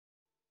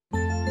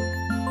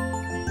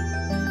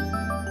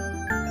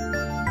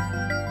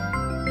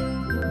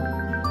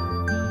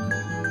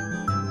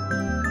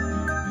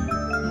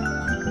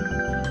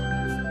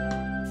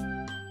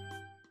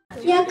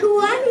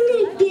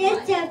Классный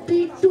Петя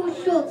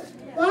петушок,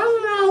 он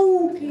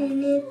науки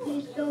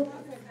песок.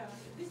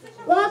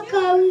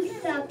 Лаковых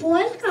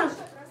сапожках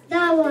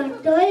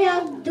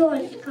золотая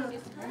дочка.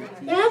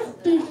 Я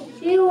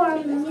спешила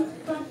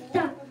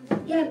неспроста,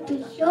 я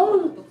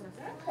пришел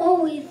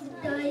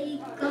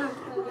издалека.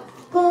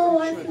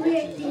 Скоро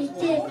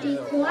светите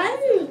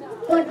преклонный,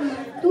 под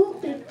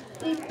наступит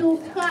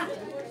петуха.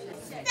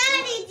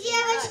 Встали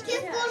девочки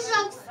в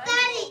кружок,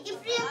 встали и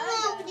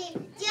примокли.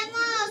 Дед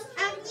Мороз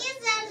огни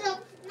зажег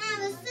на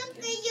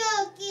высокой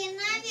елке,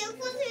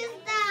 наверху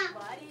звезда,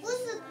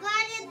 пусть два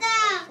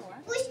ряда.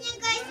 Пусть не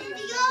гаснет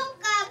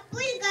елка,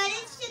 пусть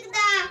горит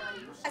всегда.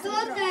 Кто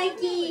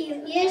такие?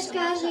 Мне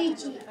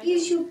скажите,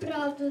 ищу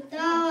правду,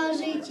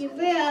 доложите.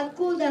 Вы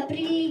откуда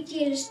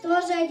прилетели?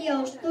 Что за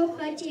дело, что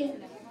хотели?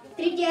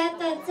 Среди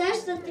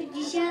царства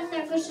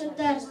 30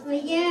 государства.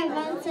 Я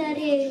Иван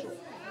Царевич.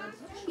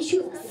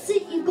 Ищу с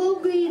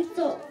иголкой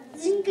яйцо.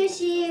 Сын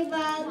Кощея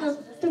Ивана.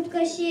 Чтоб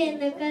Кощея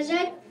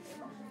наказать,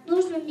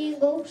 нужно мне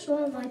иголку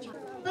сломать.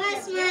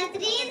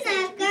 Посмотри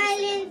на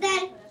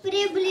календарь,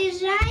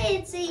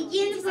 приближается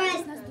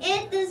январь.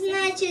 Это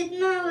значит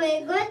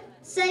Новый год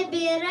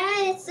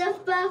собирается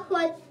в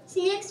поход.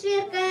 Снег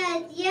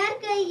сверкает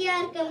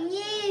ярко-ярко,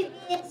 мне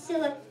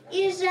весело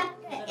и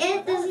жарко.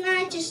 Это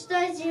значит,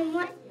 что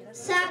зимой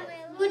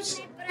самый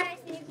лучший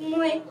праздник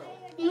мой.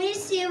 Мы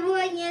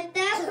сегодня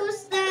так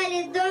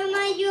устали,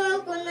 дома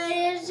елку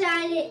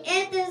наряжали.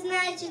 Это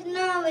значит,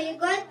 Новый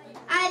год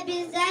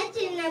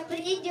обязательно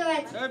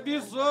придет.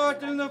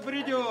 Обязательно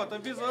придет,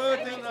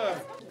 обязательно.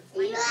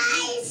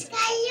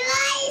 Елочка,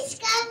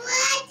 елочка,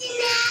 вот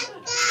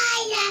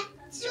какая,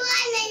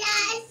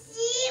 черная,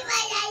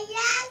 сивая,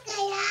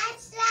 яркая,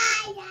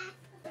 шая.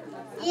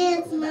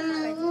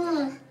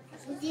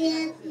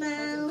 Дед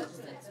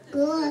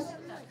Мороз,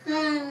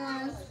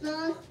 хорошо,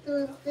 что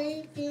ты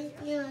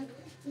придешь.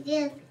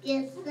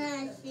 Детский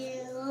сад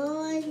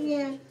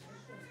сегодня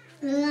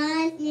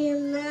праздник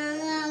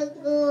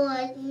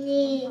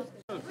новогодний.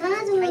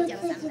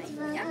 Радуется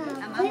детвора,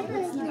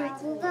 выпрыгнет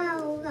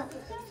уга-уга.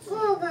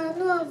 Скоро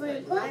Новый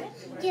год,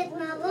 Дед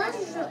Мороз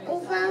уже у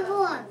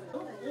ворот.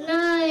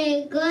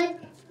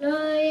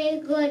 Новый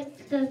год,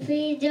 кто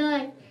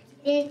придет,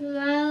 Дед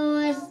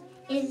Мороз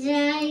и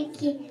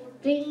зайки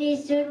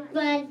принесут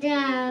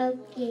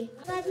подарки.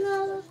 Под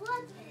Новый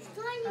год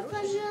что не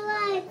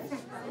пожелается,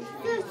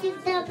 все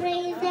всегда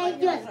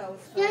произойдет,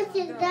 все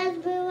всегда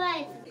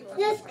сбывается.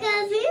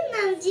 Расскажи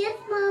нам, Дед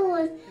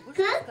Мороз,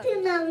 как ты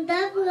нам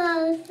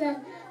добрался,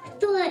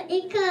 кто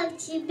и как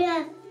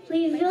тебя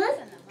привез,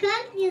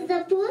 как не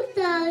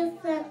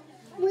заплутался.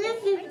 Мы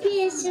же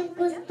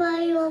песенку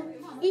споем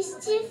и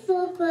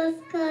стишок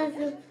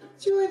расскажем,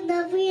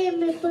 чудно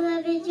время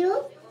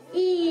проведем и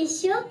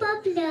еще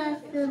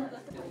попляшем.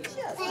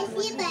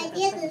 Спасибо,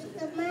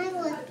 Дедушка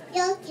Мороз,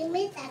 елки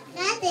мы так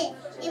рады,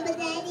 и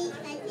подарить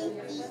хотим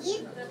стихи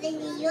за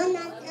нее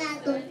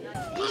награду.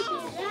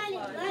 Прибежали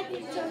два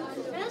девчонки,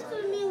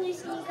 здравствуй, милый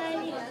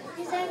снеговик,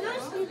 ты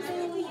заносишь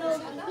у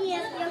елки?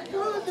 Нет, я к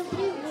холоду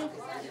привык.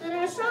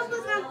 Хорошо бы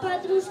нам,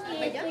 подружки,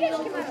 эту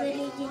елку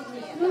зарядить.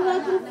 Мы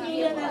вокруг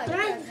нее на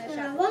праздник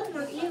хоровод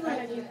могли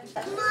водить.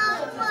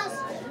 Мороз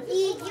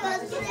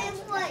идет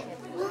зимой,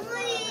 ну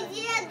и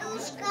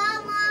Дедушка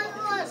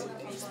Мороз.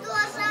 Что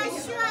за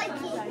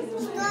щеки,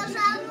 что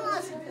за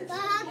нос,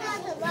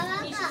 борода-то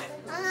борода,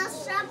 а на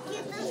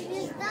шапке-то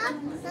звезда,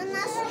 на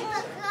носу-то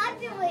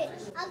крапивы,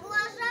 а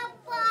глаза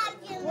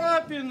папины.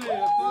 Папины,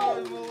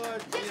 ой,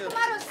 молодец. Дедушка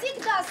Мороз,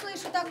 всегда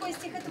слышу такое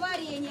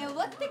стихотворение.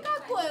 Вот ты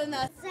какой у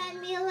нас.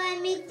 Замела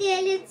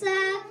метелица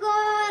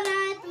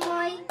город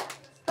мой,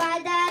 по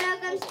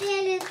дорогам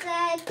стелится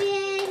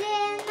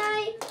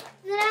пеленой.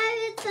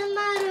 Нравятся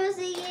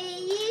морозы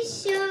ей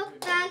еще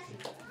как,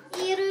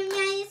 и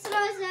румянец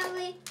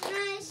розовый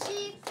на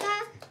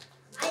щеках.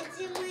 От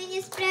зимы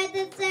не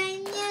спрятаться,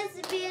 не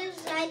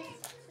сбежать,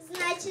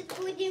 значит,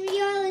 будем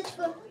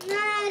елочку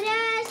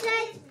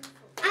наряжать.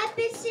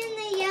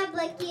 Апельсины,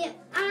 яблоки,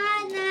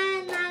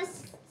 ананас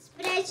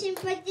спрячем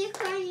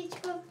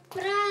потихонечку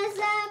про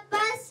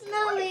запас.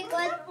 Новый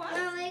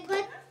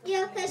год,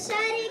 елка,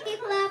 шарики,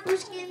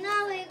 хлопушки.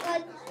 Новый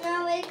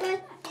год,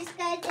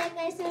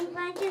 дискотека,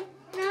 симпатия.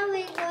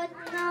 Новый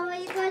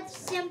год,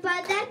 всем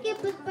подарки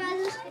под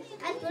подушкой.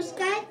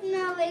 Отпускать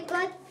Новый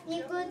год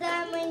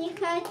никуда мы не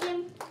хотим.